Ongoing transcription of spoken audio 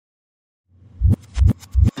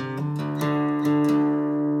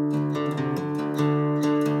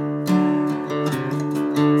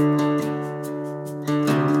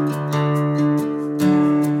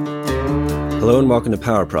welcome to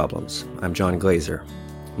Power Problems. I'm John Glazer.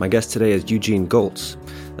 My guest today is Eugene Gholz,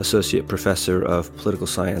 Associate Professor of Political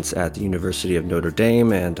Science at the University of Notre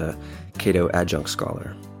Dame and a Cato Adjunct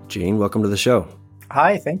Scholar. Gene, welcome to the show.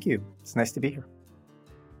 Hi, thank you. It's nice to be here.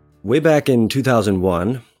 Way back in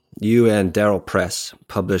 2001, you and Darryl Press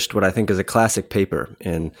published what I think is a classic paper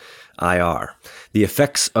in IR, The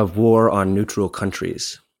Effects of War on Neutral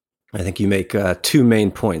Countries. I think you make two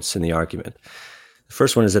main points in the argument. The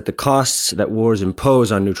first one is that the costs that wars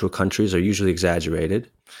impose on neutral countries are usually exaggerated.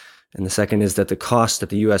 And the second is that the costs that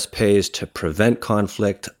the U.S. pays to prevent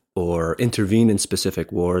conflict or intervene in specific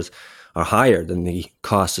wars are higher than the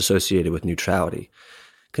costs associated with neutrality.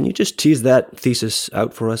 Can you just tease that thesis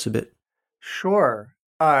out for us a bit? Sure.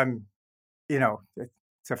 It's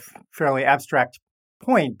a fairly abstract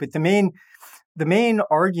point, but the main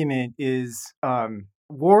argument is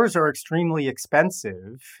wars are extremely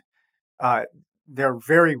expensive. They're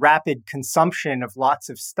very rapid consumption of lots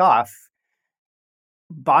of stuff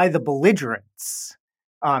by the belligerents.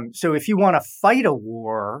 So if you want to fight a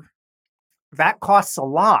war, that costs a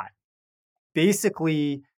lot.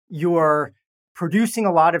 Basically, you're producing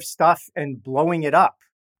a lot of stuff and blowing it up.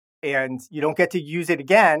 And you don't get to use it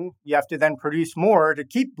again. You have to then produce more to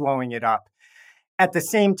keep blowing it up. At the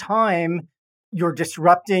same time, you're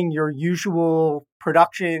disrupting your usual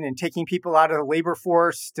production and taking people out of the labor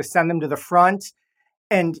force to send them to the front.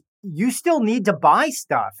 And you still need to buy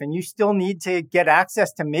stuff and you still need to get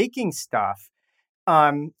access to making stuff.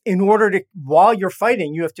 In order to, while you're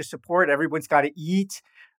fighting, you have to support, everyone's got to eat,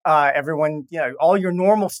 everyone, all your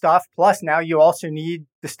normal stuff. Plus now you also need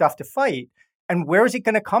the stuff to fight. And where is it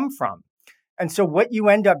going to come from? And so what you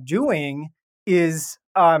end up doing is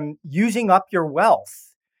using up your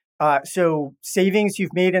wealth. So savings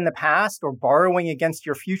you've made in the past or borrowing against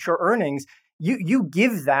your future earnings, you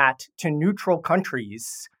give that to neutral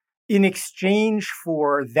countries in exchange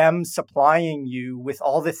for them supplying you with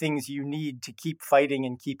all the things you need to keep fighting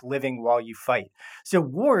and keep living while you fight. So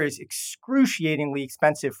war is excruciatingly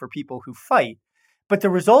expensive for people who fight. But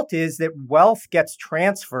the result is that wealth gets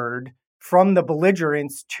transferred from the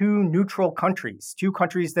belligerents to neutral countries, to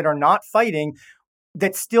countries that are not fighting,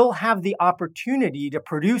 that still have the opportunity to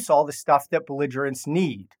produce all the stuff that belligerents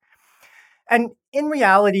need. And in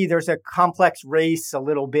reality, there's a complex race a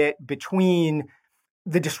little bit between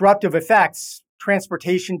the disruptive effects,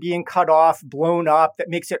 transportation being cut off, blown up, that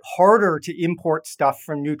makes it harder to import stuff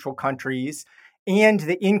from neutral countries, and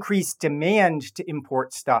the increased demand to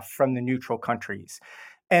import stuff from the neutral countries.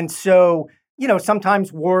 And so,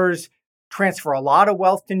 sometimes wars transfer a lot of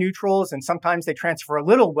wealth to neutrals, and sometimes they transfer a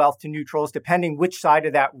little wealth to neutrals, depending which side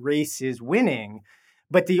of that race is winning.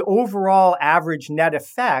 But the overall average net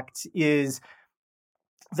effect is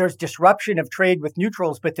there's disruption of trade with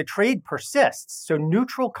neutrals, but the trade persists. So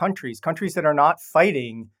neutral countries that are not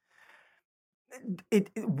fighting,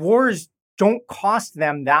 wars don't cost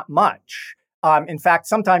them that much. In fact,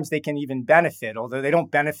 sometimes they can even benefit, although they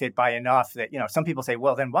don't benefit by enough that, some people say,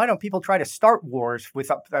 well, then why don't people try to start wars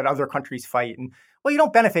that other countries fight? And well, you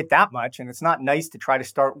don't benefit that much. And it's not nice to try to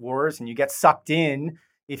start wars and you get sucked in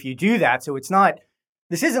if you do that. So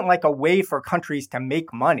this isn't like a way for countries to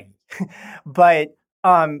make money, but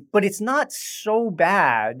it's not so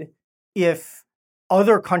bad if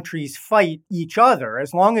other countries fight each other,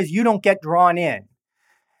 as long as you don't get drawn in.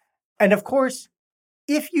 And of course,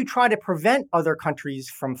 if you try to prevent other countries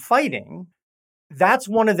from fighting, that's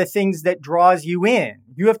one of the things that draws you in.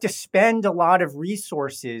 You have to spend a lot of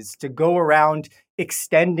resources to go around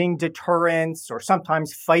extending deterrence or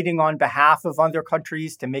sometimes fighting on behalf of other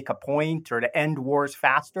countries to make a point or to end wars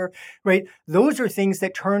faster, right? Those are things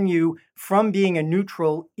that turn you from being a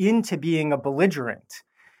neutral into being a belligerent.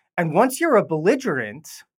 And once you're a belligerent,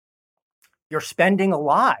 you're spending a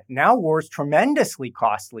lot. Now war's tremendously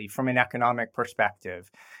costly from an economic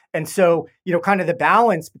perspective. And so, kind of the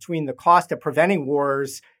balance between the cost of preventing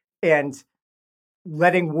wars and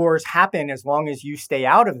letting wars happen as long as you stay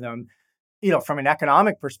out of them, from an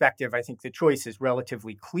economic perspective, I think the choice is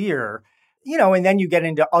relatively clear. And then you get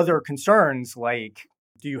into other concerns like,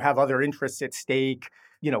 do you have other interests at stake?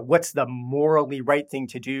 What's the morally right thing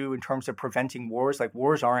to do in terms of preventing wars? Like,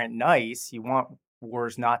 wars aren't nice. You want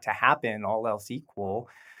wars not to happen, all else equal.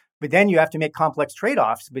 But then you have to make complex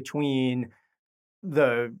trade-offs between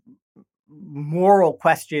the moral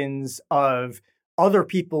questions of other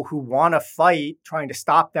people who want to fight, trying to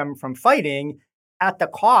stop them from fighting, at the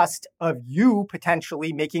cost of you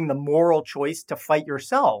potentially making the moral choice to fight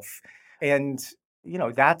yourself. And,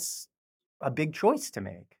 that's a big choice to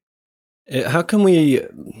make. How can we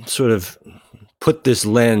sort of put this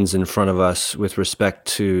lens in front of us with respect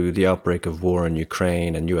to the outbreak of war in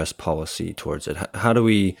Ukraine and U.S. policy towards it? How do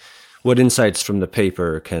we, what insights from the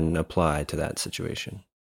paper can apply to that situation?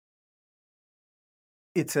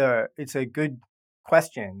 It's a good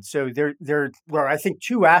question. So there are, I think,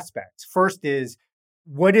 two aspects. First is,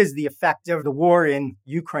 what is the effect of the war in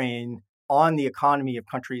Ukraine on the economy of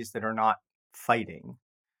countries that are not fighting?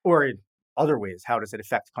 Or in other ways, how does it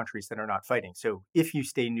affect countries that are not fighting? So if you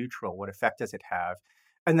stay neutral, what effect does it have?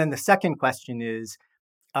 And then the second question is,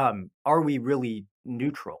 are we really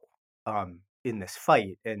neutral in this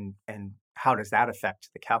fight? And how does that affect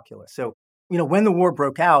the calculus? So, when the war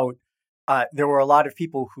broke out, there were a lot of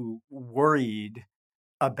people who worried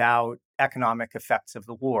about economic effects of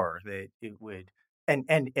the war, that it would, and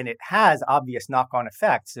it has obvious knock-on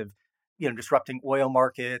effects of, disrupting oil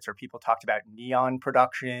markets, or people talked about neon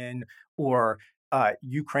production, or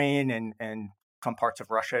Ukraine and some parts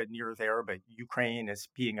of Russia near there, but Ukraine as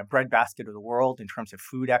being a breadbasket of the world in terms of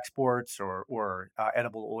food exports or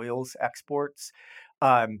edible oils exports,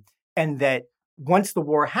 and that once the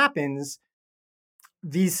war happens,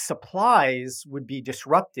 these supplies would be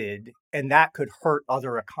disrupted, and that could hurt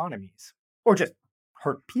other economies or just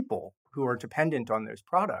hurt people who are dependent on those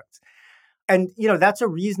products. And, that's a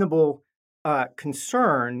reasonable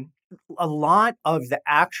concern. A lot of the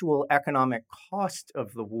actual economic cost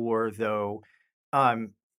of the war, though,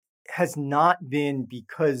 has not been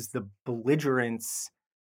because the belligerents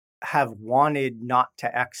have wanted not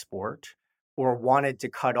to export or wanted to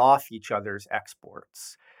cut off each other's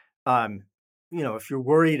exports. If you're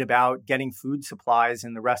worried about getting food supplies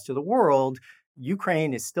in the rest of the world,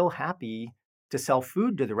 Ukraine is still happy to sell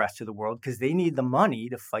food to the rest of the world because they need the money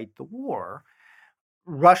to fight the war.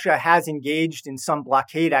 Russia has engaged in some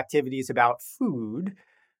blockade activities about food,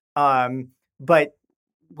 but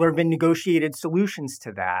there have been negotiated solutions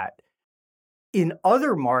to that. In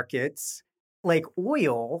other markets, like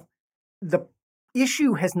oil, the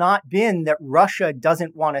issue has not been that Russia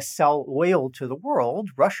doesn't want to sell oil to the world.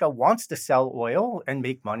 Russia wants to sell oil and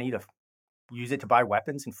make money to use it to buy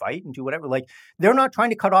weapons and fight and do whatever. Like, they're not trying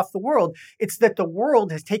to cut off the world. It's that the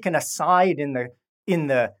world has taken a side in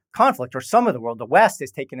the conflict, or some of the world, the West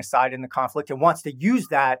has taken a side in the conflict and wants to use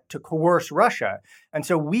that to coerce Russia. And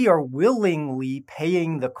so we are willingly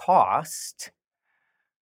paying the cost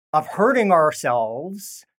of hurting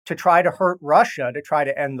ourselves to try to hurt Russia to try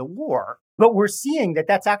to end the war. But we're seeing that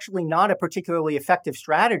that's actually not a particularly effective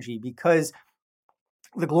strategy because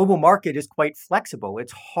the global market is quite flexible.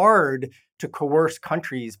 It's hard to coerce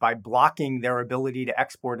countries by blocking their ability to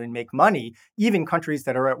export and make money, even countries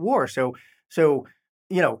that are at war. So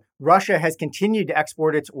Russia has continued to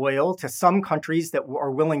export its oil to some countries that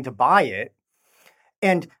are willing to buy it.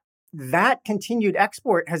 And that continued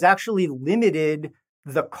export has actually limited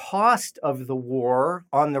the cost of the war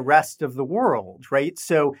on the rest of the world, right?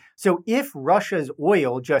 So if Russia's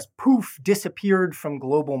oil just disappeared from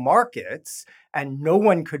global markets and no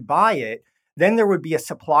one could buy it, then there would be a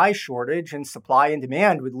supply shortage, and supply and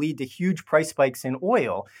demand would lead to huge price spikes in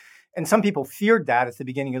oil. And some people feared that at the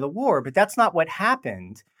beginning of the war, but that's not what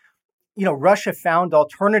happened. Russia found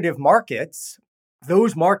alternative markets.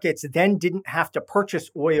 Those markets then didn't have to purchase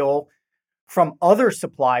oil from other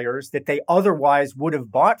suppliers that they otherwise would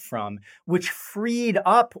have bought from, which freed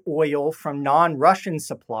up oil from non-Russian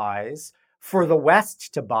supplies for the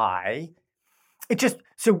West to buy.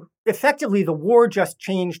 So effectively, the war just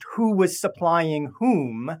changed who was supplying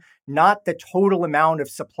whom, not the total amount of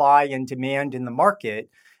supply and demand in the market.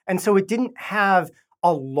 And so it didn't have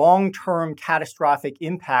a long-term catastrophic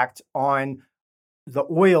impact on the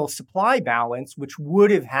oil supply balance, which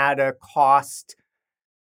would have had a cost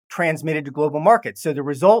transmitted to global markets. So the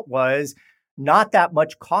result was not that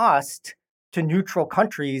much cost to neutral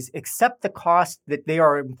countries, except the cost that they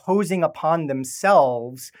are imposing upon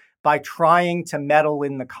themselves by trying to meddle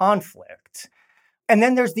in the conflict. And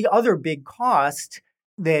then there's the other big cost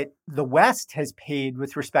that the West has paid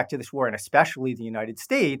with respect to this war, and especially the United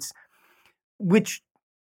States, which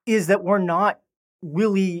is that we're not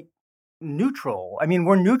really neutral. I mean,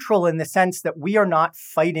 we're neutral in the sense that we are not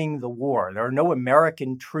fighting the war. There are no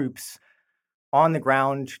American troops on the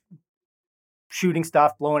ground shooting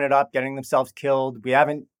stuff, blowing it up, getting themselves killed. We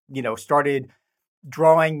haven't, started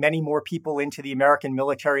drawing many more people into the American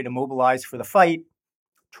military to mobilize for the fight.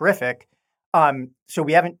 Terrific. So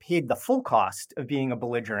we haven't paid the full cost of being a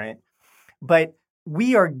belligerent, but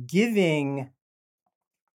we are giving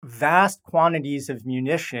vast quantities of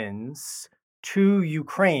munitions to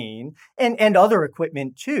Ukraine and other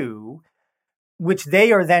equipment too, which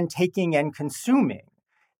they are then taking and consuming.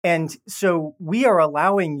 And so we are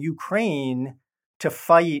allowing Ukraine to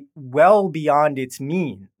fight well beyond its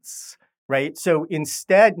means, right? So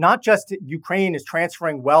instead, not just Ukraine is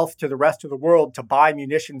transferring wealth to the rest of the world to buy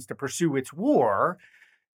munitions to pursue its war,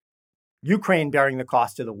 Ukraine bearing the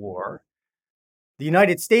cost of the war. The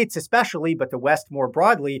United States especially, but the West more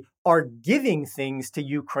broadly, are giving things to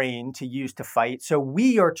Ukraine to use to fight. So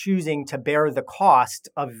we are choosing to bear the cost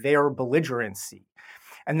of their belligerency.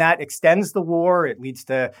 And that extends the war. It leads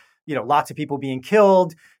to, lots of people being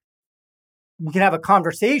killed. We can have a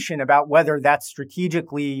conversation about whether that's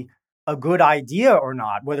strategically a good idea or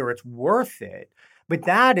not, whether it's worth it. But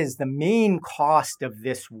that is the main cost of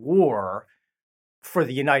this war for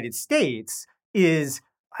the United States is,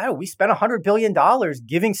 we spent $100 billion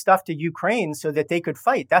giving stuff to Ukraine so that they could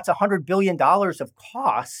fight. That's $100 billion of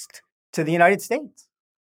cost to the United States.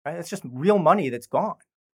 Right? It's just real money that's gone.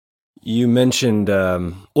 You mentioned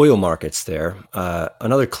oil markets there.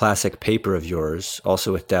 Another classic paper of yours,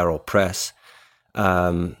 also with Darrell Press,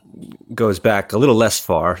 goes back a little less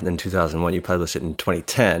far than 2001. You published it in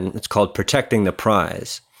 2010. It's called Protecting the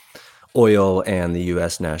Prize, Oil and the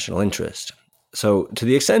U.S. National Interest. So to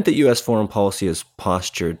the extent that U.S. foreign policy is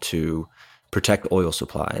postured to protect oil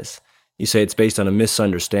supplies, you say it's based on a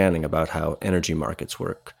misunderstanding about how energy markets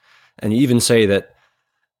work. And you even say that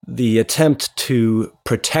the attempt to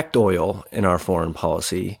protect oil in our foreign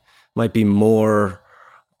policy might be more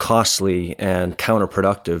costly and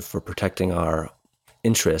counterproductive for protecting our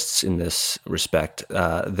interests in this respect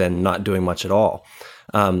than not doing much at all.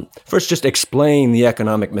 First, just explain the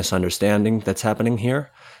economic misunderstanding that's happening here,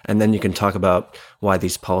 and then you can talk about why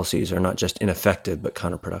these policies are not just ineffective, but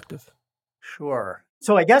counterproductive. Sure.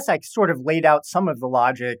 So I guess I sort of laid out some of the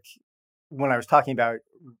logic when I was talking about,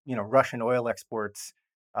 Russian oil exports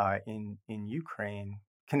in Ukraine,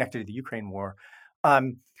 connected to the Ukraine war.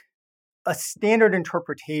 A standard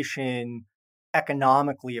interpretation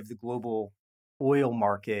economically of the global oil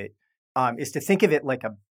market is to think of it like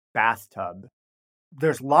a bathtub.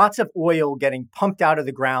 There's lots of oil getting pumped out of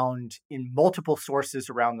the ground in multiple sources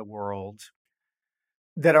around the world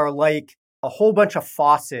that are like a whole bunch of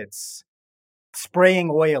faucets spraying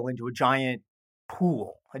oil into a giant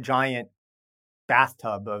pool, a giant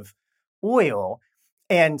bathtub of oil.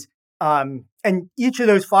 And each of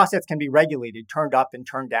those faucets can be regulated, turned up and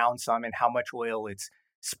turned down some, and how much oil it's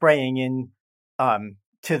spraying in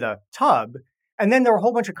to the tub. And then there are a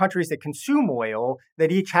whole bunch of countries that consume oil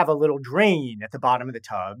that each have a little drain at the bottom of the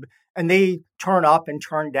tub, and they turn up and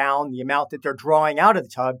turn down the amount that they're drawing out of the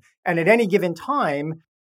tub. And at any given time,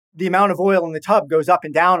 the amount of oil in the tub goes up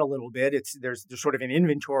and down a little bit. There's sort of an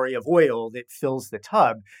inventory of oil that fills the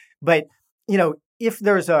tub. But, if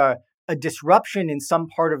there's a disruption in some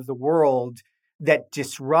part of the world that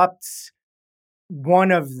disrupts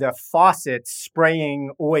one of the faucets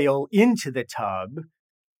spraying oil into the tub,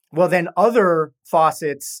 well, then other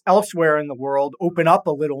faucets elsewhere in the world open up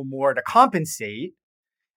a little more to compensate.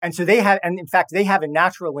 And so in fact, they have a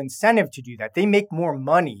natural incentive to do that. They make more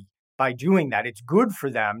money by doing that. It's good for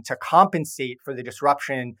them to compensate for the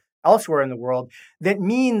disruption elsewhere in the world. That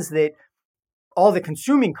means that all the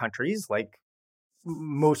consuming countries, like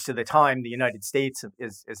most of the time, the United States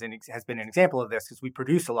has been an example of this because we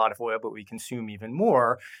produce a lot of oil, but we consume even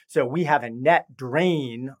more. So we have a net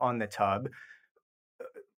drain on the tub.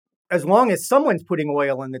 As long as someone's putting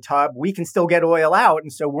oil in the tub, we can still get oil out.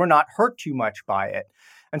 And so we're not hurt too much by it.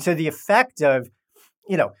 And so the effect of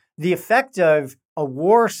a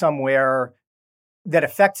war somewhere that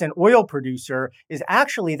affects an oil producer is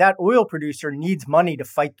actually that oil producer needs money to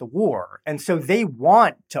fight the war. And so they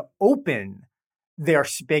want to open their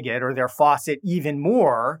spigot or their faucet even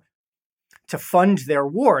more to fund their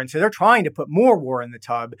war. And so they're trying to put more war in the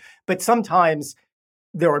tub. But sometimes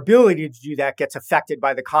their ability to do that gets affected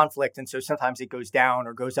by the conflict. And so sometimes it goes down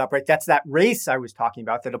or goes up, right? That's that race I was talking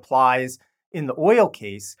about that applies in the oil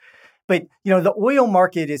case. But, the oil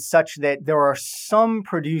market is such that there are some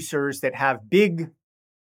producers that have big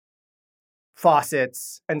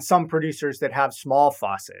faucets and some producers that have small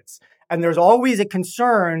faucets. And there's always a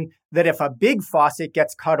concern that if a big faucet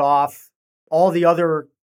gets cut off, all the other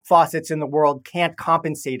faucets in the world can't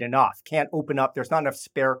compensate enough, can't open up. There's not enough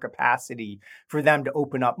spare capacity for them to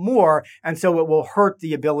open up more. And so it will hurt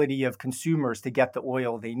the ability of consumers to get the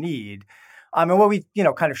oil they need. And what we,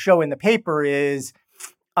 kind of show in the paper is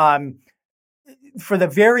for the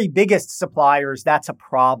very biggest suppliers, that's a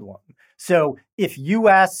problem. So if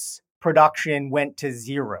U.S. production went to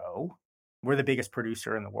zero, we're the biggest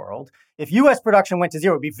producer in the world. If U.S. production went to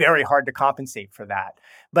zero, it'd be very hard to compensate for that.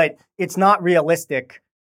 But it's not realistic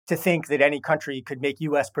to think that any country could make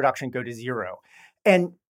U.S. production go to zero.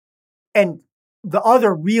 And the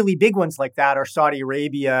other really big ones like that are Saudi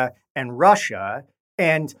Arabia and Russia.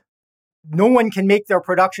 and no one can make their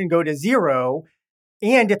production go to zero.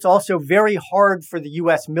 And it's also very hard for the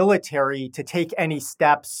US military to take any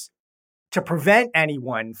steps to prevent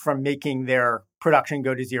anyone from making their production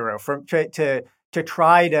go to zero, to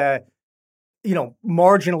try to,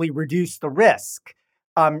 marginally reduce the risk.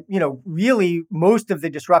 Really, most of the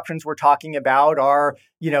disruptions we're talking about are,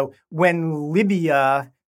 when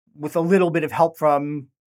Libya, with a little bit of help from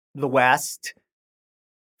the West,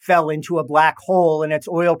 fell into a black hole and its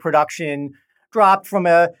oil production dropped from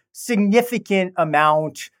a significant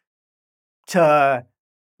amount to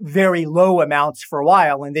very low amounts for a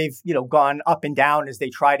while. And they've, gone up and down as they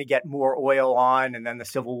try to get more oil on, and then the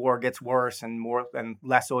civil war gets worse and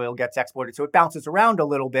less oil gets exported. So it bounces around a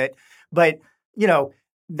little bit. But,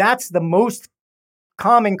 that's the most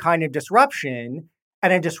common kind of disruption.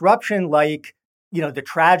 And a disruption like, the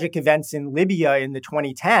tragic events in Libya in the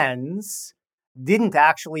 2010s didn't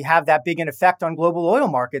actually have that big an effect on global oil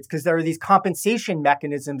markets because there are these compensation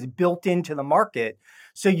mechanisms built into the market.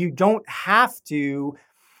 So you don't have to,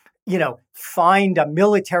 find a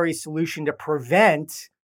military solution to prevent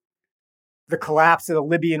the collapse of the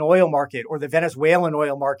Libyan oil market or the Venezuelan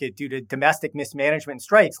oil market due to domestic mismanagement and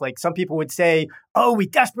strikes. Like some people would say, oh, we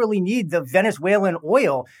desperately need the Venezuelan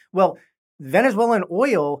oil. Well, Venezuelan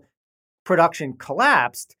oil production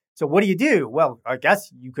collapsed. So what do? Well, I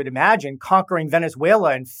guess you could imagine conquering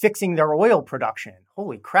Venezuela and fixing their oil production.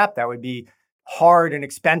 Holy crap, that would be hard and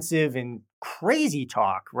expensive and crazy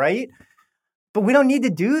talk, right? But we don't need to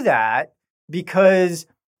do that because,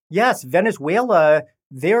 yes, Venezuela,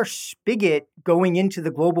 their spigot going into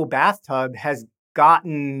the global bathtub has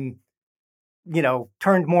gotten,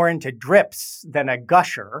 turned more into drips than a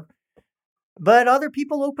gusher. But other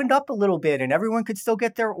people opened up a little bit and everyone could still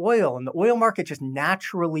get their oil, and the oil market just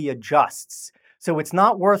naturally adjusts. So it's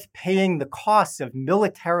not worth paying the costs of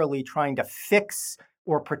militarily trying to fix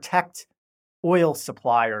or protect oil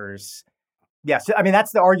suppliers. Yes, I mean,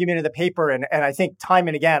 that's the argument of the paper. And I think time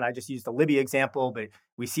and again, I just used the Libya example, but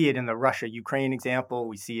we see it in the Russia-Ukraine example.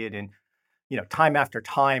 We see it in, time after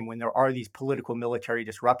time when there are these political military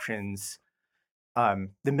disruptions. The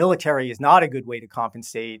military is not a good way to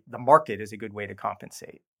compensate. The market is a good way to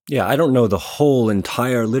compensate. Yeah, I don't know the whole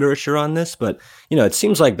entire literature on this, but, it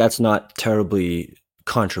seems like that's not terribly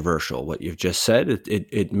controversial, what you've just said.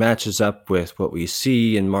 It matches up with what we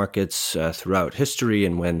see in markets throughout history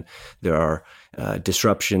and when there are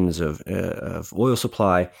disruptions of oil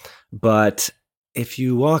supply. But if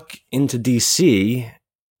you walk into DC,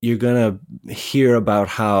 you're going to hear about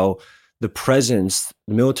how the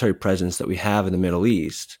military presence that we have in the Middle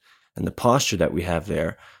East and the posture that we have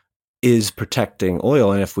there is protecting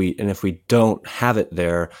oil. And if we don't have it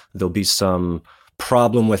there, there'll be some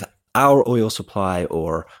problem with our oil supply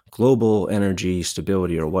or global energy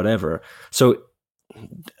stability or whatever. So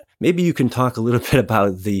maybe you can talk a little bit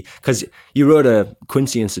about because you wrote a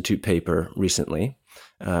Quincy Institute paper recently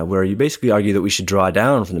where you basically argue that we should draw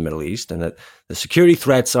down from the Middle East and that the security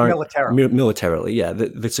threats aren't militarily. Yeah,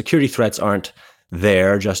 the security threats aren't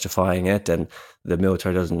there justifying it, and the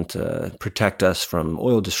military doesn't protect us from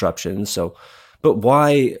oil disruptions. So, but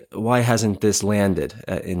why hasn't this landed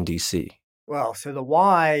in DC? Well, so the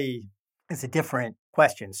why is a different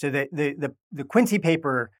question. So the Quincy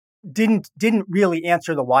paper didn't really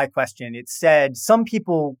answer the why question. It said some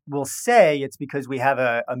people will say it's because we have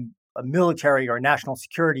a military or national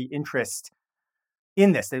security interest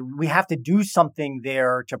in this, that we have to do something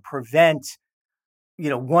there to prevent,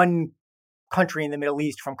 one country in the Middle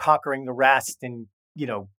East from conquering the rest and,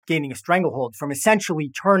 gaining a stranglehold, from essentially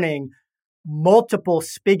turning multiple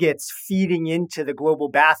spigots feeding into the global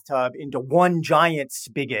bathtub into one giant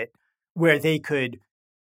spigot where they could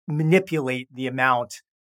manipulate the amount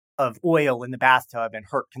of oil in the bathtub and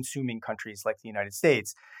hurt consuming countries like the United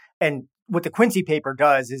States. And what the Quincy paper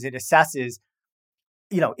does is it assesses,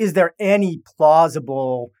 is there any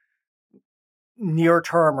plausible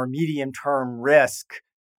near-term or medium-term risk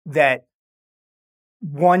that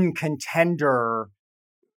one contender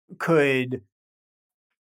could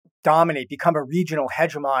dominate, become a regional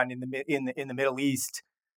hegemon in the Middle East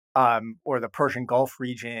or the Persian Gulf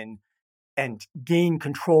region, and gain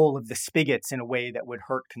control of the spigots in a way that would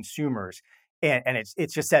hurt consumers. And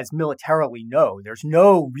it just says militarily, no. There's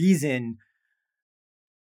no reason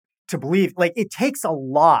to believe. Like, it takes a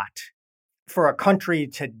lot for a country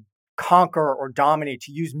to conquer or dominate,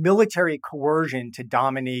 to use military coercion to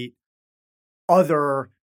dominate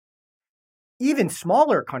other, even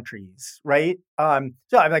smaller countries, right?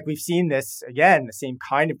 So we've seen this, again, the same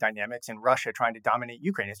kind of dynamics in Russia trying to dominate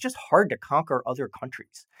Ukraine. It's just hard to conquer other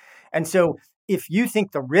countries. And so if you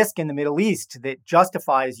think the risk in the Middle East that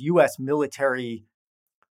justifies U.S. military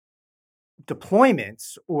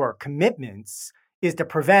deployments or commitments is to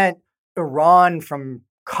prevent Iran from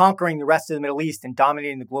conquering the rest of the Middle East and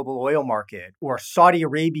dominating the global oil market, or Saudi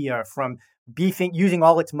Arabia from using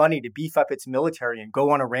all its money to beef up its military and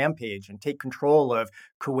go on a rampage and take control of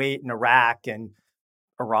Kuwait and Iraq and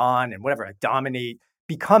Iran and whatever,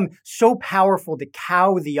 become so powerful to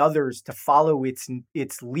cow the others to follow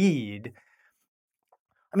its lead.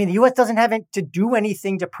 I mean, the U.S. doesn't have to do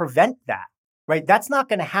anything to prevent that, right? That's not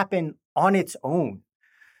going to happen on its own.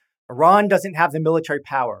 Iran doesn't have the military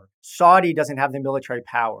power. Saudi doesn't have the military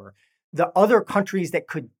power. The other countries that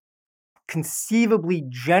could conceivably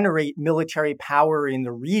generate military power in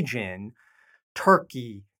the region,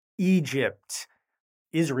 Turkey, Egypt,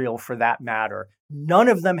 Israel for that matter, none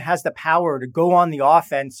of them has the power to go on the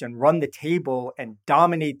offense and run the table and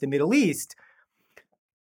dominate the Middle East.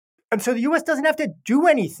 And so the U.S. doesn't have to do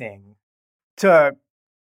anything to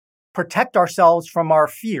protect ourselves from our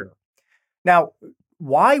fear. Now,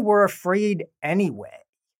 why we're afraid anyway?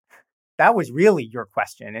 That was really your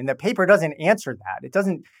question, and the paper doesn't answer that. It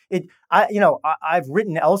doesn't. I've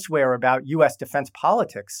written elsewhere about U.S. defense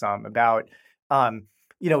politics. About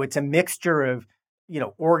it's a mixture of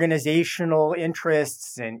organizational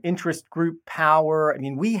interests and interest group power. I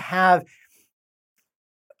mean, we have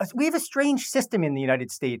a strange system in the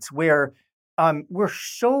United States where we're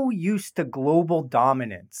so used to global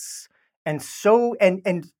dominance, and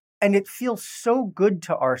it feels so good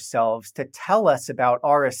to ourselves to tell us about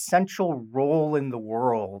our essential role in the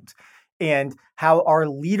world and how our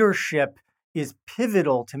leadership is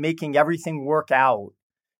pivotal to making everything work out.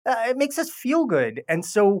 It makes us feel good. And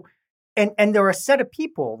so, and there are a set of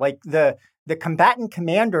people like the combatant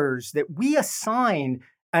commanders that we assign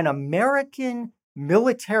an American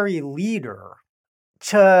military leader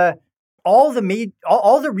to all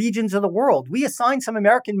the regions of the world. We assign some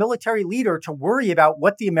American military leader to worry about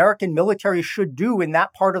what the American military should do in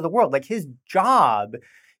that part of the world. Like, his job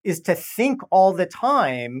is to think all the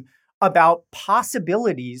time about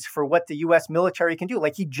possibilities for what the U.S. military can do.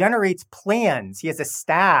 Like, he generates plans. He has a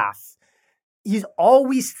staff. He's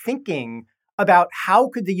always thinking about how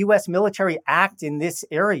could the U.S. military act in this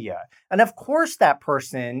area. And of course, that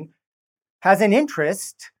person has an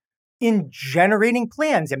interest in generating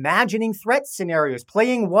plans, imagining threat scenarios,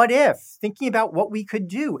 playing what if, thinking about what we could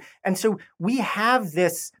do. And so we have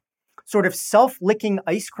this sort of self-licking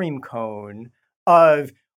ice cream cone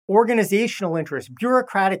of organizational interest,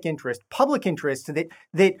 bureaucratic interest, public interest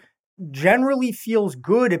that generally feels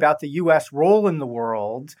good about the U.S. role in the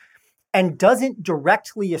world and doesn't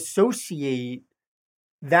directly associate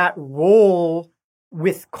that role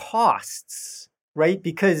with costs, right?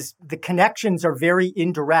 Because the connections are very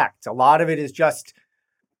indirect. A lot of it is just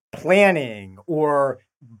planning or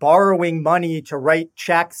borrowing money to write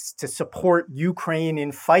checks to support Ukraine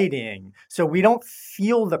in fighting. So we don't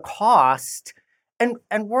feel the cost. And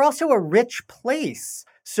we're also a rich place.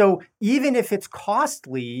 So even if it's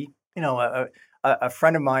costly, a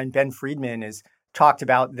friend of mine, Ben Friedman, has talked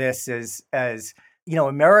about this as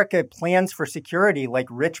America plans for security like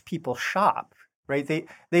rich people shop. Right?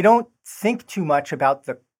 They don't think too much about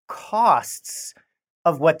the costs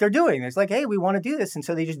of what they're doing. It's like, hey, we want to do this. And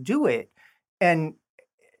so they just do it. And,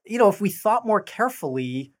 if we thought more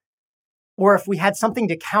carefully, or if we had something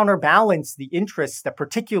to counterbalance the interests, the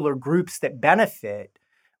particular groups that benefit,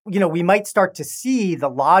 we might start to see the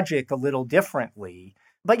logic a little differently.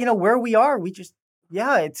 But, where we are, we just,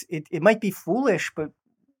 it might be foolish, but,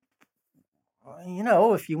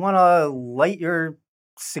 if you want to light your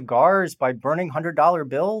cigars by burning $100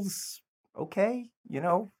 bills, okay,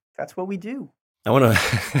 that's what we do. I want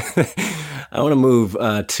to move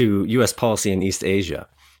to U.S. policy in East Asia.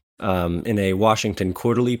 In a Washington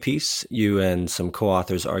Quarterly piece, you and some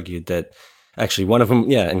co-authors argued that, actually one of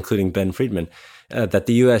them, including Ben Friedman, that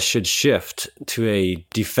the U.S. should shift to a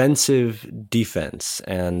defensive defense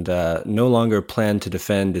and no longer plan to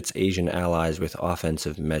defend its Asian allies with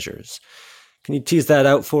offensive measures. Can you tease that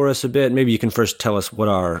out for us a bit? Maybe you can first tell us what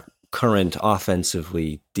our current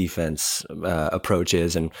offensively defense approach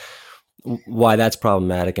is and why that's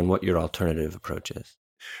problematic and what your alternative approach is.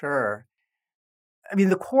 Sure. I mean,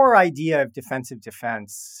 the core idea of defensive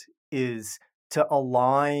defense is to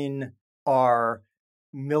align our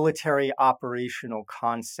military operational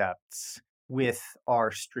concepts with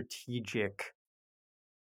our strategic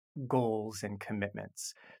goals and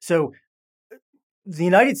commitments. So the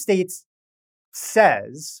United States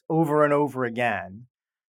says over and over again,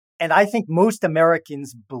 and I think most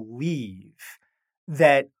Americans believe,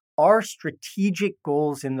 that our strategic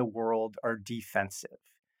goals in the world are defensive,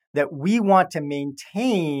 that we want to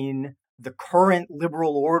maintain the current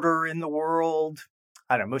liberal order in the world.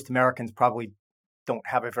 I don't know, most Americans probably don't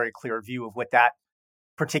have a very clear view of what that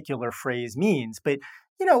particular phrase means. But,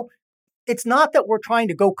 you know, it's not that we're trying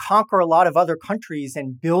to go conquer a lot of other countries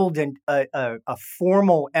and build a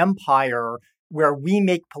formal empire where we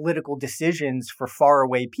make political decisions for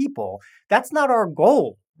faraway people. That's not our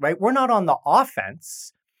goal, right? We're not on the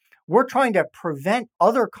offense. We're trying to prevent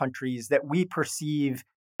other countries that we perceive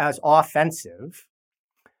as offensive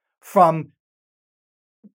from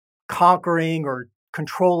conquering or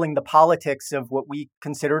controlling the politics of what we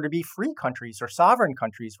consider to be free countries or sovereign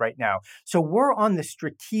countries right now. So we're on the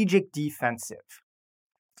strategic defensive.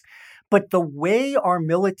 But the way our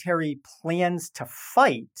military plans to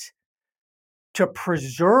fight to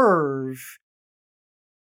preserve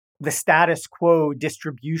the status quo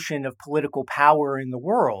distribution of political power in the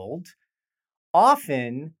world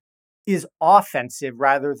often is offensive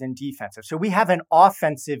rather than defensive. So we have an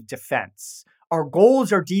offensive defense. Our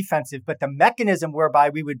goals are defensive, but the mechanism whereby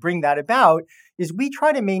we would bring that about is we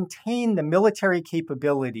try to maintain the military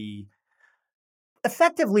capability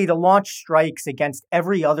effectively to launch strikes against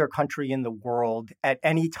every other country in the world at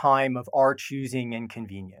any time of our choosing and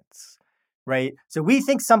convenience, right? So we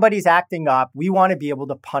think somebody's acting up, we want to be able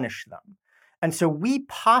to punish them. And so we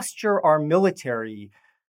posture our military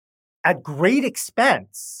at great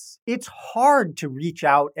expense. It's hard to reach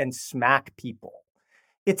out and smack people.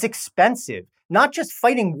 It's expensive. Not just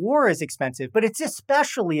fighting war is expensive, but it's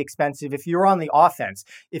especially expensive if you're on the offense.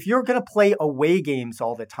 If you're going to play away games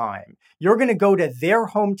all the time, you're going to go to their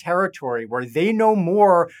home territory where they know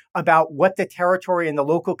more about what the territory and the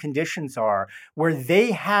local conditions are, where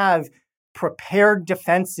they have prepared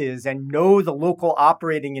defenses and know the local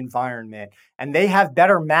operating environment, and they have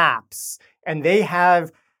better maps, and they have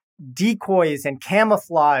decoys and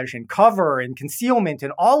camouflage and cover and concealment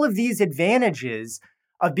and all of these advantages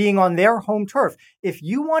of being on their home turf. If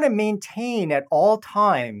you want to maintain at all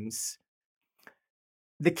times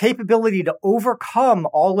the capability to overcome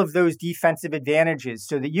all of those defensive advantages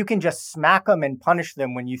so that you can just smack them and punish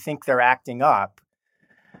them when you think they're acting up,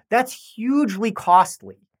 that's hugely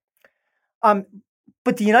costly.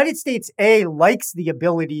 But the United States, likes the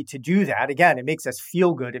ability to do that. Again, it makes us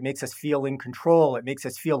feel good. It makes us feel in control. It makes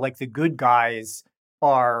us feel like the good guys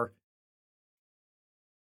are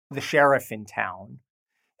the sheriff in town.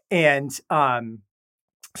 And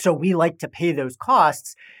so we like to pay those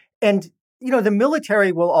costs. And, the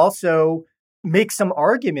military will also make some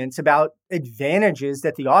arguments about advantages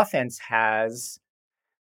that the offense has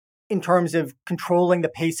in terms of controlling the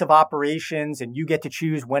pace of operations, and you get to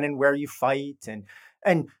choose when and where you fight.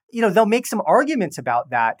 And they'll make some arguments about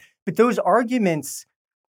that. But those arguments,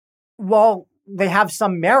 while they have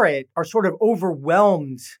some merit, are sort of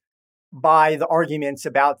overwhelmed by the arguments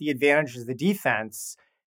about the advantages of the defense.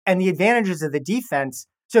 And the advantages of the defense,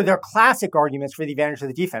 so they're classic arguments for the advantage of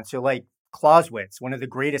the defense. So like Clausewitz, one of the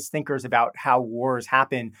greatest thinkers about how wars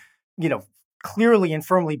happen, clearly and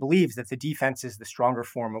firmly believes that the defense is the stronger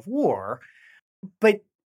form of war. But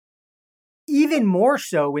even more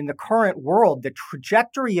so in the current world, the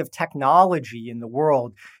trajectory of technology in the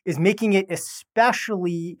world is making it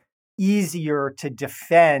especially easier to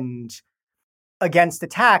defend against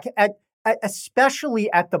attack,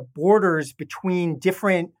 especially at the borders between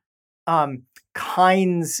different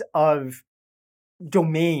kinds of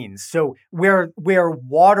domains. So where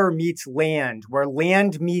water meets land, where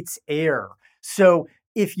land meets air. So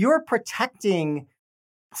if you're protecting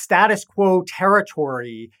status quo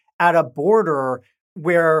territory at a border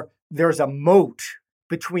where there's a moat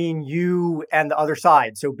between you and the other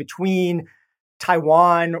side, so between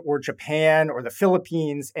Taiwan or Japan or the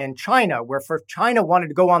Philippines and China, where if China wanted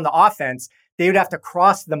to go on the offense, they would have to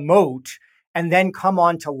cross the moat and then come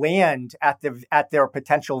onto land at their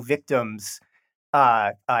potential victims'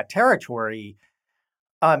 territory.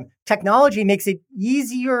 Technology makes it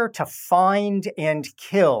easier to find and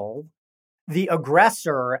kill the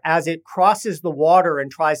aggressor as it crosses the water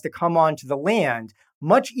and tries to come onto the land.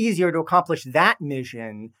 Much easier to accomplish that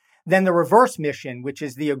mission than the reverse mission, which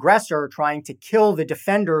is the aggressor trying to kill the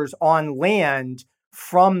defenders on land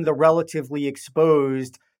from the relatively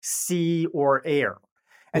exposed sea or air.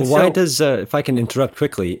 And why does, if I can interrupt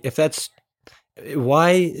quickly,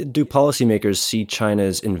 why do policymakers see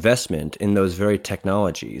China's investment in those very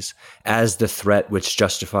technologies as the threat which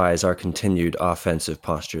justifies our continued offensive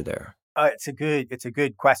posture there? It's a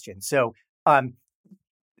good question. So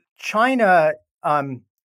China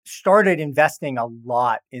started investing a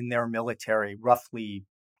lot in their military roughly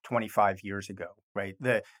 25 years ago, right?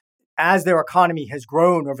 As their economy has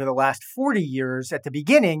grown over the last 40 years, at the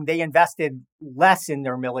beginning, they invested less in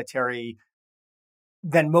their military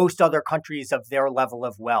than most other countries of their level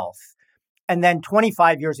of wealth. And then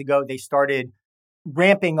 25 years ago, they started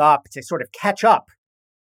ramping up to sort of catch up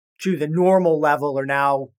to the normal level, or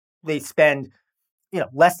now they spend,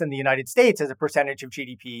 less than the United States as a percentage of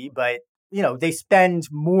GDP, but, they spend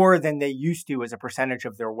more than they used to as a percentage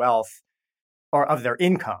of their wealth or of their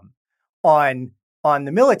income on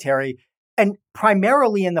the military. And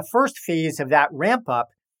primarily in the first phase of that ramp up,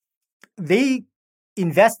 they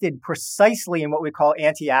invested precisely in what we call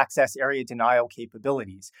anti-access area denial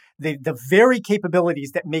capabilities. The very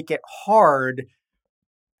capabilities that make it hard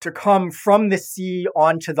to come from the sea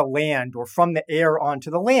onto the land or from the air onto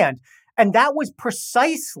the land. And that was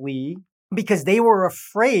precisely because they were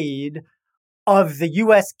afraid of the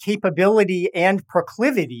U.S. capability and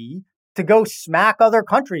proclivity to go smack other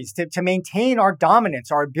countries, to maintain our dominance,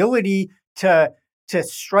 our ability to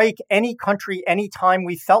strike any country anytime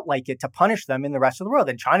we felt like it, to punish them in the rest of the world.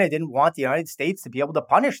 And China didn't want the United States to be able to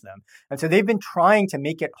punish them. And so they've been trying to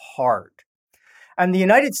make it hard. And the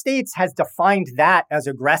United States has defined that as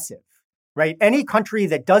aggressive, right? Any country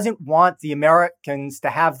that doesn't want the Americans to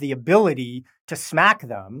have the ability to smack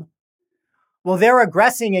them, well, they're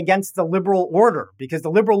aggressing against the liberal order, because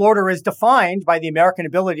the liberal order is defined by the American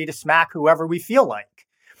ability to smack whoever we feel like.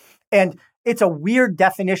 And it's a weird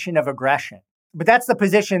definition of aggression. But that's the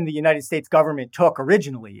position the United States government took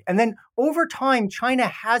originally. And then over time, China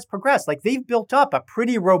has progressed. Like, they've built up a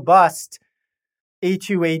pretty robust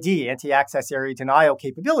A2AD, anti-access area denial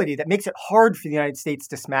capability, that makes it hard for the United States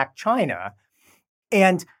to smack China.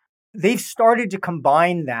 And they've started to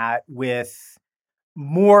combine that with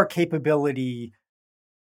more capability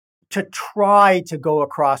to try to go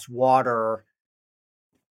across water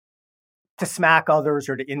to smack others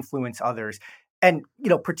or to influence others. And,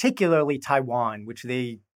 particularly Taiwan, which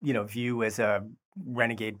they, view as a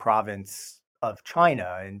renegade province of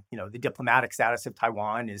China. And, the diplomatic status of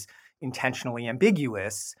Taiwan is intentionally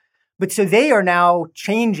ambiguous. But so they are now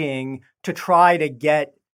changing to try to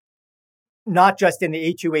get not just in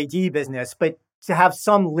the A2AD business, but to have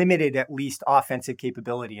some limited, at least, offensive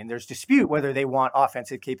capability. And there's dispute whether they want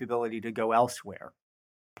offensive capability to go elsewhere.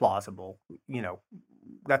 Plausible,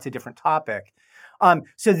 that's a different topic.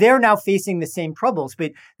 So they're now facing the same troubles,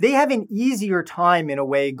 but they have an easier time, in a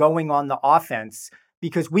way, going on the offense,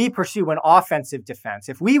 because we pursue an offensive defense.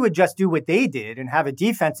 If we would just do what they did and have a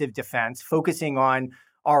defensive defense, focusing on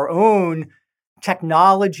our own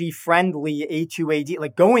technology-friendly A2AD,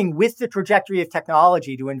 like going with the trajectory of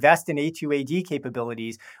technology to invest in A2AD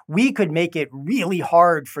capabilities, we could make it really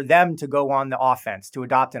hard for them to go on the offense, to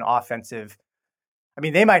adopt an offensive. I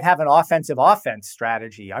mean, they might have an offensive offense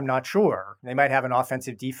strategy. I'm not sure. They might have an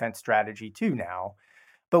offensive defense strategy too now.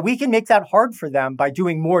 But we can make that hard for them by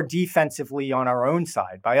doing more defensively on our own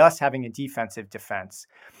side, by us having a defensive defense.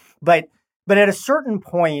 But at a certain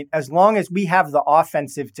point, as long as we have the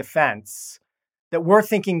offensive defense, that we're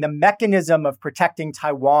thinking the mechanism of protecting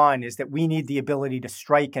Taiwan is that we need the ability to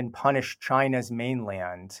strike and punish China's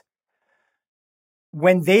mainland.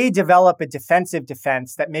 When they develop a defensive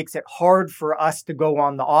defense that makes it hard for us to go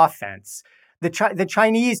on the offense, the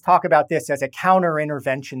Chinese talk about this as a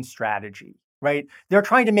counter-intervention strategy, right? They're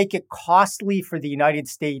trying to make it costly for the United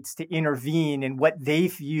States to intervene in what they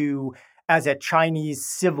view as a Chinese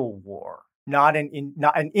civil war, not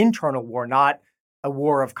an internal war, not a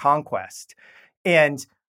war of conquest. And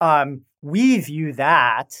we view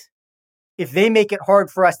that, if they make it hard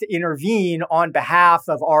for us to intervene on behalf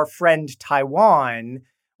of our friend Taiwan,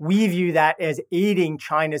 we view that as aiding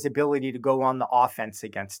China's ability to go on the offense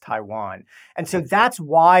against Taiwan. And so that's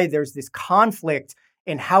why there's this conflict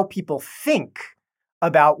in how people think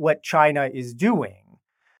about what China is doing.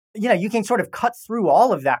 You can sort of cut through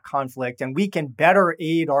all of that conflict, and we can better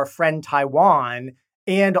aid our friend Taiwan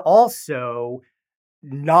and also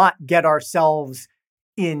not get ourselves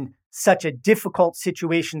in such a difficult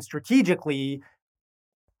situation strategically,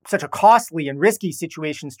 such a costly and risky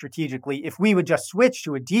situation strategically, if we would just switch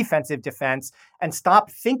to a defensive defense and stop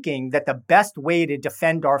thinking that the best way to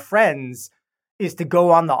defend our friends is to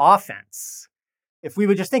go on the offense. If we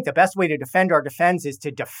would just think the best way to defend our friends is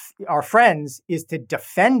to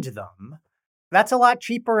defend them, that's a lot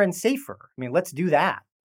cheaper and safer. I mean, let's do that.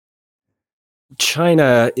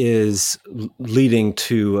 China is leading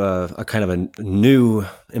to a kind of a new,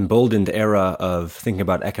 emboldened era of thinking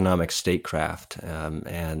about economic statecraft.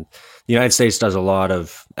 And the United States does a lot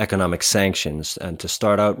of economic sanctions. And to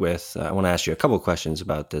start out with, I want to ask you a couple of questions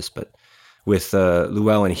about this, but with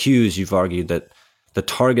Llewellyn Hughes, you've argued that the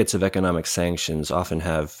targets of economic sanctions often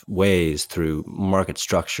have ways through market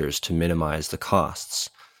structures to minimize the costs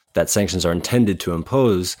that sanctions are intended to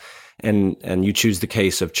impose. And you choose the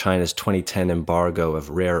case of China's 2010 embargo of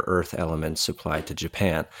rare earth elements supplied to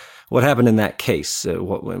Japan. What happened in that case?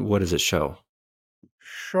 What does it show?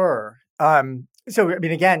 Sure. So, I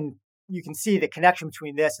mean, again, you can see the connection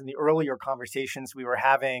between this and the earlier conversations we were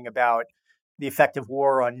having about the effect of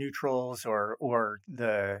war on neutrals or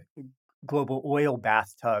the global oil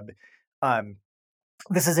bathtub. Um,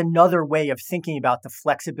 this is another way of thinking about the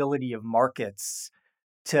flexibility of markets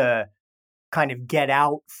to kind of get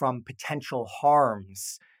out from potential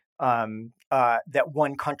harms that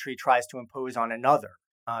one country tries to impose on another.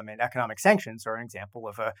 And economic sanctions are an example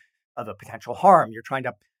of a potential harm. You're trying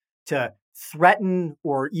to threaten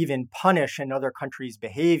or even punish another country's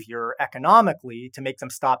behavior economically to make them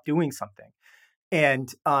stop doing something.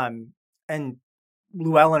 And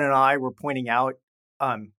Llewellyn and I were pointing out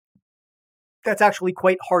that's actually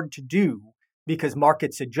quite hard to do because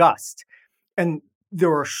markets adjust. And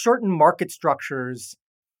there are certain market structures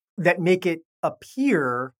that make it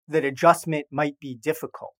appear that adjustment might be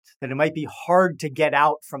difficult, that it might be hard to get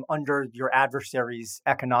out from under your adversary's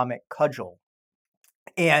economic cudgel.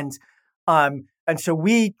 And so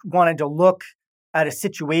we wanted to look at a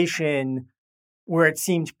situation where it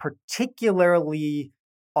seemed particularly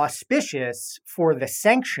auspicious for the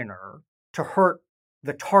sanctioner to hurt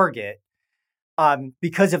the target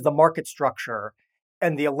because of the market structure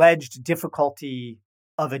and the alleged difficulty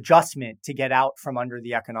of adjustment to get out from under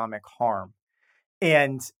the economic harm.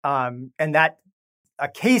 And that a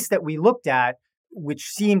case that we looked at, which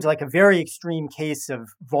seemed like a very extreme case of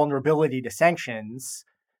vulnerability to sanctions,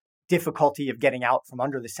 difficulty of getting out from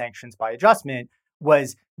under the sanctions by adjustment,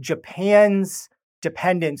 was Japan's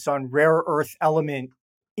dependence on rare earth element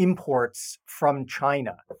imports from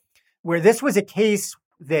China, where this was a case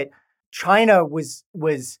that China was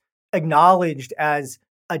acknowledged as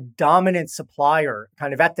a dominant supplier.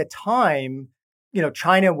 Kind of at the time,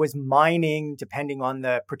 China was mining, depending on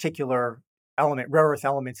the particular element. Rare earth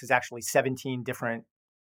elements is actually 17 different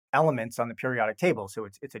elements on the periodic table, so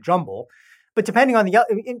it's a jumble. But depending on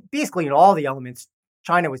basically in all the elements,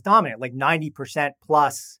 China was dominant. Like 90%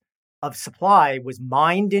 plus of supply was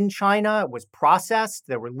mined in China, was processed.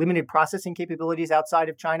 There were limited processing capabilities outside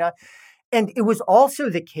of China. And it was also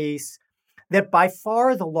the case that by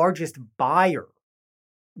far the largest buyer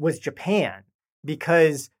was Japan,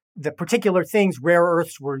 because the particular things rare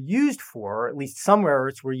earths were used for, or at least some rare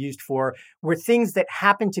earths were used for, were things that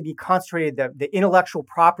happened to be concentrated, the intellectual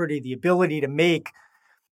property, the ability to make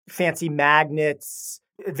fancy magnets,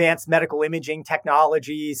 advanced medical imaging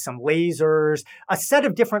technologies, some lasers, a set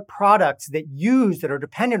of different products that are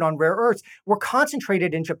dependent on rare earths were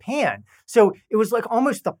concentrated in Japan. So it was like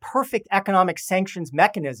almost the perfect economic sanctions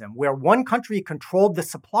mechanism where one country controlled the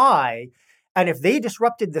supply. And if they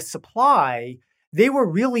disrupted the supply, they were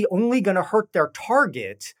really only going to hurt their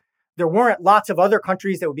target. There weren't lots of other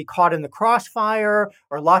countries that would be caught in the crossfire,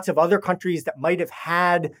 or lots of other countries that might have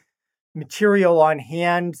had material on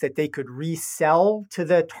hand that they could resell to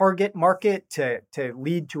the target market to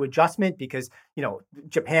lead to adjustment, because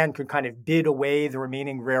Japan could kind of bid away the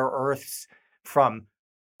remaining rare earths from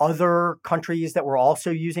other countries that were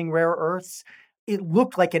also using rare earths. It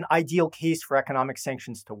looked like an ideal case for economic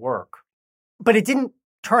sanctions to work. But it didn't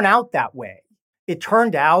turn out that way. It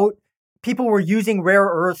turned out people were using rare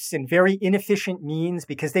earths in very inefficient means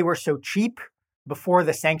because they were so cheap before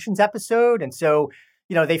the sanctions episode. And so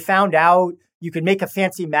they found out you could make a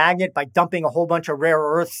fancy magnet by dumping a whole bunch of rare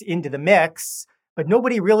earths into the mix, but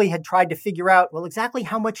nobody really had tried to figure out, well, exactly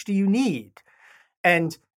how much do you need?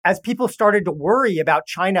 And as people started to worry about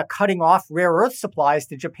China cutting off rare earth supplies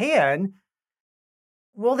to Japan,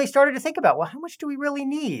 well, they started to think about, well, how much do we really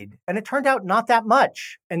need? And it turned out not that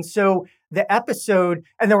much. And so the episode,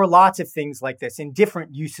 and there were lots of things like this in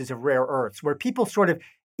different uses of rare earths, where people sort of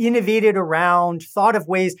innovated around, thought of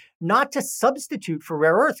ways not to substitute for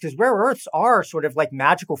rare earths, because rare earths are sort of like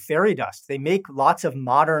magical fairy dust. They make lots of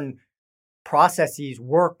modern processes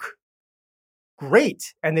work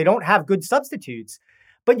great, and they don't have good substitutes.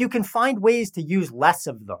 But you can find ways to use less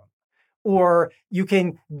of them, or you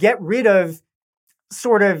can get rid of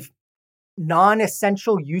sort of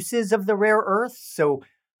non-essential uses of the rare earths. So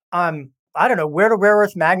I don't know, where do rare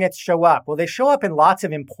earth magnets show up? Well, they show up in lots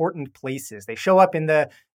of important places. They show up in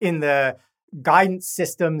the guidance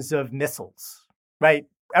systems of missiles, right?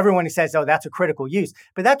 Everyone says, oh, that's a critical use.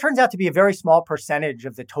 But that turns out to be a very small percentage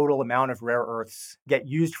of the total amount of rare earths get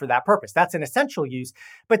used for that purpose. That's an essential use.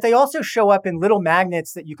 But they also show up in little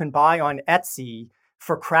magnets that you can buy on Etsy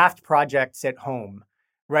for craft projects at home,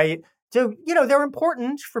 right? So, they're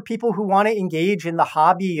important for people who want to engage in the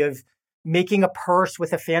hobby of making a purse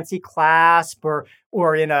with a fancy clasp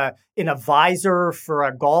or in a visor for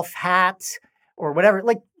a golf hat or whatever.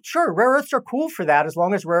 Like, sure, rare earths are cool for that as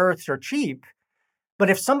long as rare earths are cheap. But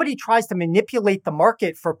if somebody tries to manipulate the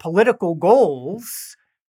market for political goals,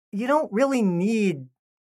 you don't really need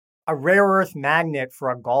a rare earth magnet for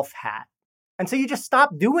a golf hat. And so you just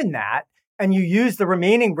stop doing that and you use the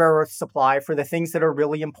remaining rare earth supply for the things that are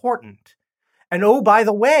really important. And oh, by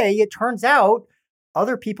the way, it turns out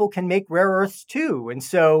other people can make rare earths too. And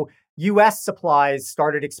so US supplies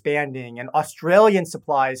started expanding and Australian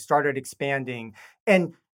supplies started expanding.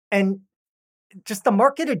 And just the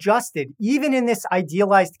market adjusted, even in this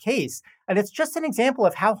idealized case. And it's just an example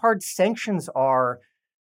of how hard sanctions are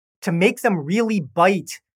to make them really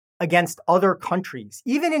bite against other countries,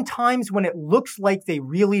 even in times when it looks like they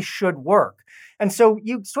really should work. And so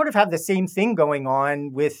you sort of have the same thing going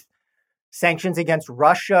on with sanctions against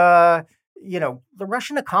Russia. The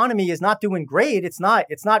Russian economy is not doing great. It's not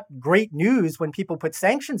great news when people put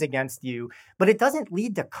sanctions against you, but it doesn't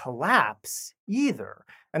lead to collapse either.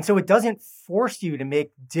 And so it doesn't force you to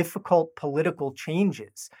make difficult political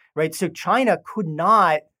changes, right? So China could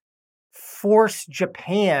not force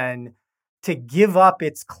Japan to give up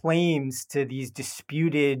its claims to these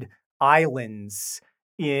disputed islands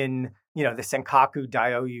in, the Senkaku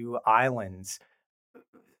Diaoyu Islands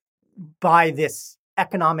by this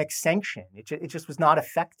economic sanction. It just was not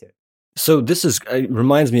effective. So this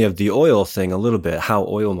reminds me of the oil thing a little bit, how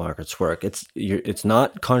oil markets work. It's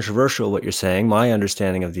not controversial what you're saying. My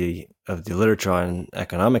understanding of the literature on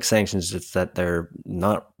economic sanctions is that they're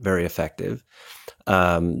not very effective.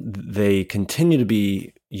 They continue to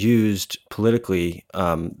be used politically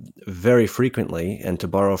very frequently, and to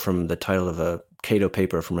borrow from the title of a Cato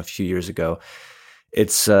paper from a few years ago,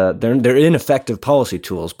 it's they're ineffective policy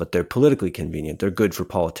tools, but they're politically convenient. They're good for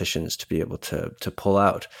politicians to be able to pull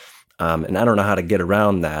out. And I don't know how to get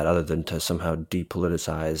around that other than to somehow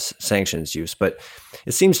depoliticize sanctions use. But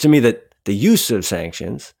it seems to me that the use of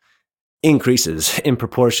sanctions increases in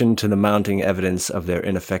proportion to the mounting evidence of their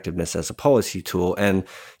ineffectiveness as a policy tool. And,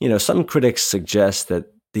 some critics suggest that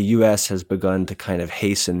the U.S. has begun to kind of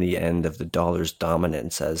hasten the end of the dollar's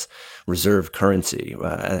dominance as reserve currency.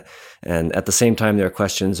 And at the same time, there are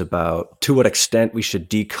questions about to what extent we should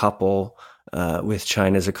decouple with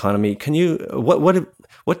China's economy.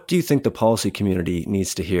 What do you think the policy community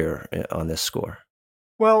needs to hear on this score?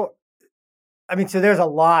 Well, so there's a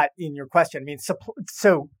lot in your question.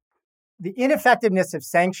 So the ineffectiveness of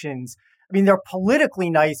sanctions, they're politically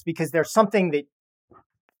nice because there's something that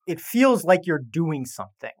it feels like you're doing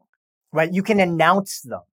something, right? You can announce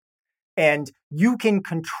them and you can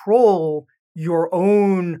control your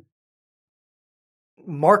own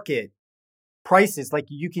market prices. Like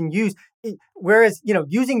you can use, whereas,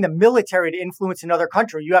 using the military to influence another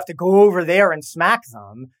country, you have to go over there and smack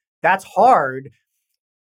them. That's hard.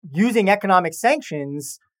 Using economic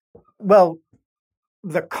sanctions, well,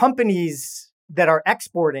 the companies that are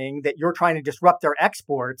exporting that you're trying to disrupt their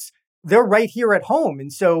exports, they're right here at home.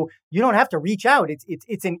 And so you don't have to reach out.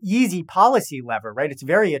 It's an easy policy lever, right? It's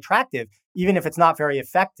very attractive, even if it's not very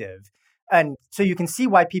effective. And so you can see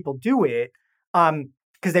why people do it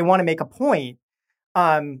because they want to make a point.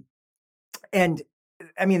 And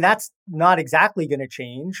that's not exactly going to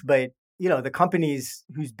change, but the companies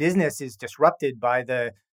whose business is disrupted by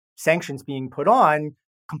the sanctions being put on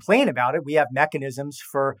complain about it. We have mechanisms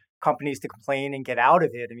for companies to complain and get out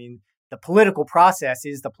of it. The political process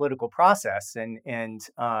is the political process, and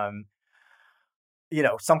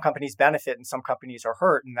some companies benefit and some companies are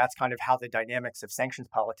hurt, and that's kind of how the dynamics of sanctions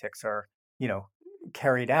politics are,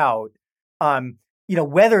 carried out.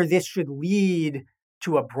 Whether this should lead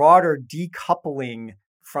to a broader decoupling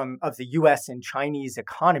of the U.S. and Chinese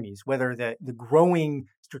economies, whether the growing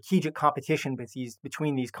strategic competition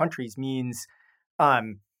between these countries means,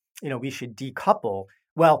 we should decouple.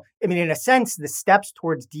 Well, in a sense, the steps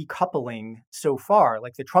towards decoupling so far,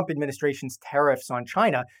 like the Trump administration's tariffs on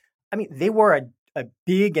China, they were a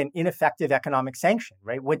big and ineffective economic sanction,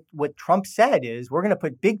 right? What Trump said is we're going to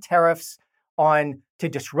put big tariffs on to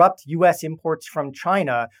disrupt U.S. imports from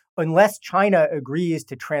China unless China agrees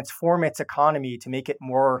to transform its economy to make it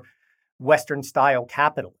more Western-style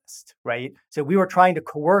capitalist, right? So we were trying to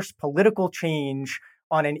coerce political change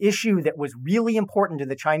on an issue that was really important to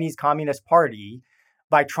the Chinese Communist Party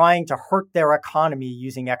by trying to hurt their economy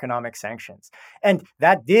using economic sanctions. And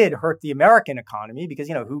that did hurt the American economy because,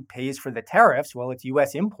 who pays for the tariffs? Well, it's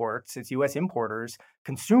U.S. imports, it's U.S. importers,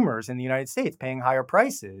 consumers in the United States paying higher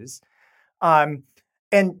prices. And,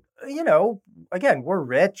 again, we're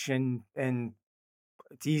rich and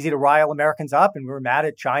it's easy to rile Americans up, and we were mad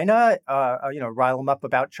at China, rile them up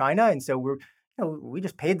about China. And so we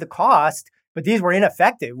just paid the cost, but these were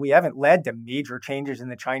ineffective. We haven't led to major changes in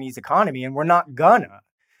the Chinese economy, and we're not gonna.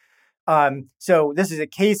 So this is a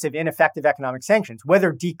case of ineffective economic sanctions.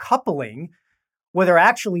 Whether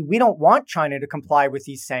actually we don't want China to comply with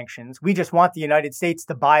these sanctions, we just want the United States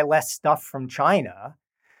to buy less stuff from China,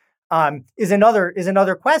 is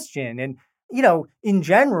another question. And in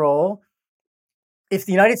general, if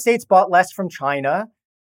the United States bought less from China,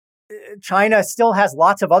 China still has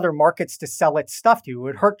lots of other markets to sell its stuff to. It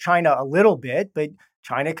would hurt China a little bit, but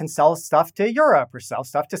China can sell stuff to Europe or sell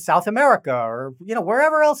stuff to South America or,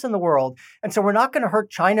 wherever else in the world. And so we're not going to hurt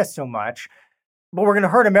China so much, but we're going to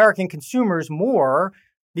hurt American consumers more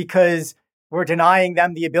because we're denying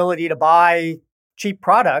them the ability to buy cheap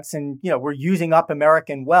products. And, we're using up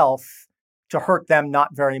American wealth to hurt them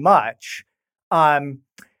not very much.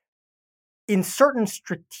 In certain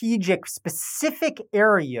strategic, specific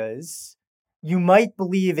areas, you might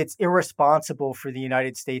believe it's irresponsible for the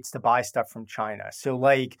United States to buy stuff from China. So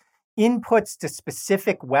like inputs to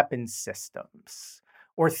specific weapons systems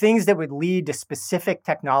or things that would lead to specific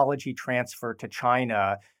technology transfer to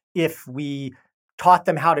China if we taught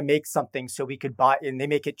them how to make something so we could buy, and they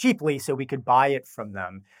make it cheaply so we could buy it from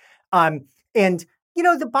them. The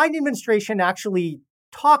Biden administration actually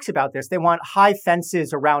talks about this. They want high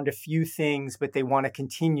fences around a few things, but they want to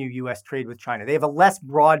continue U.S. trade with China. They have a less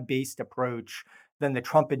broad-based approach than the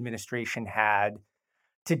Trump administration had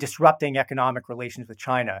to disrupting economic relations with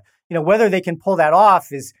China. Whether they can pull that off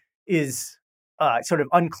is sort of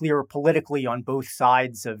unclear politically on both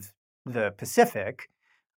sides of the Pacific.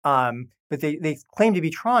 But they claim to be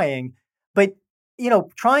trying. But,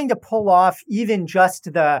 trying to pull off even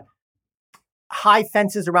just the high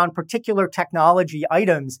fences around particular technology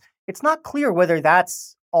items, it's not clear whether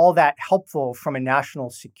that's all that helpful from a national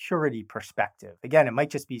security perspective. Again, it might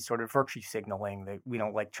just be sort of virtue signaling that we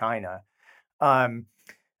don't like China.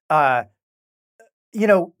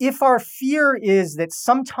 If our fear is that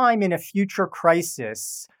sometime in a future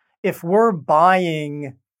crisis, if we're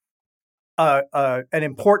buying an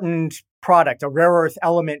important product, a rare earth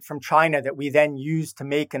element from China that we then use to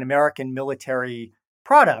make an American military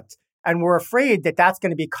product, and we're afraid that that's going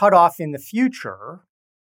to be cut off in the future,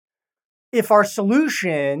 if our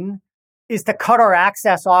solution is to cut our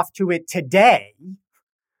access off to it today,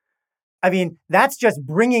 that's just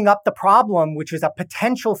bringing up the problem, which is a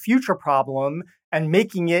potential future problem, and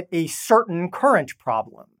making it a certain current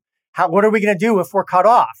problem. What are we going to do if we're cut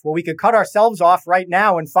off? Well, we could cut ourselves off right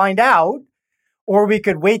now and find out, or we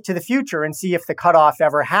could wait to the future and see if the cutoff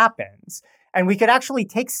ever happens. And we could actually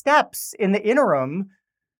take steps in the interim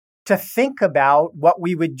to think about what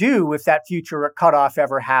we would do if that future cutoff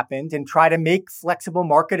ever happened and try to make flexible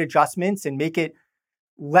market adjustments and make it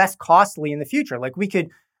less costly in the future. Like we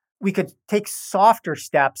could take softer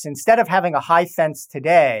steps. Instead of having a high fence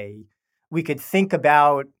today, we could think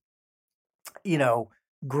about,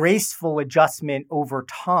 graceful adjustment over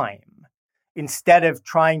time instead of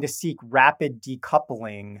trying to seek rapid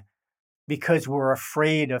decoupling because we're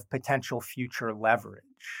afraid of potential future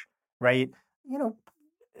leverage, right?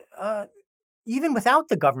 Even without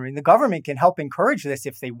the government can help encourage this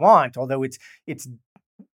if they want, although it's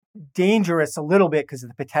dangerous a little bit because of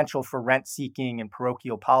the potential for rent seeking and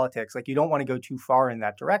parochial politics. Like you don't want to go too far in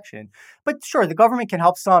that direction. But sure, the government can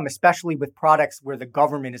help some, especially with products where the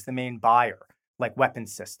government is the main buyer, like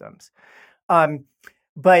weapons systems.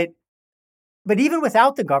 But even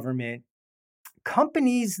without the government,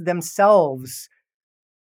 companies themselves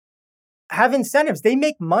have incentives. They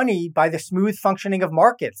make money by the smooth functioning of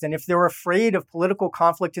markets. And if they're afraid of political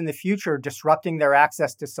conflict in the future disrupting their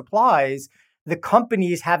access to supplies, the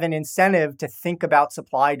companies have an incentive to think about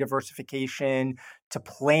supply diversification, to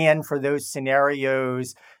plan for those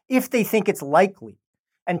scenarios if they think it's likely.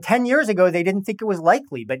 And 10 years ago, they didn't think it was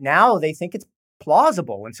likely, but now they think it's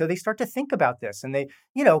plausible. And so they start to think about this and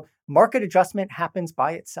market adjustment happens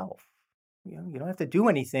by itself. You don't have to do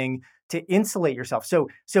anything to insulate yourself. So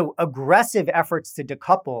aggressive efforts to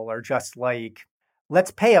decouple are just like,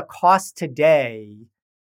 let's pay a cost today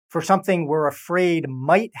for something we're afraid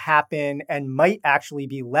might happen and might actually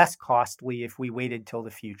be less costly if we waited till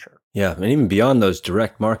the future. Yeah, and even beyond those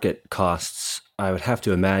direct market costs, I would have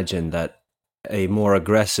to imagine that a more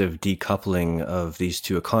aggressive decoupling of these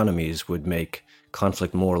two economies would make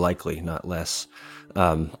conflict more likely, not less.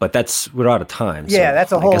 But we're out of time. Yeah, so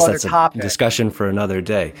that's a whole other topic. Discussion for another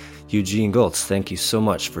day. Eugene Gholz, thank you so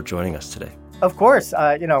much for joining us today. Of course.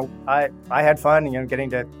 I had fun, getting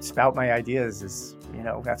to spout my ideas is,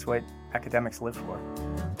 that's what academics live for.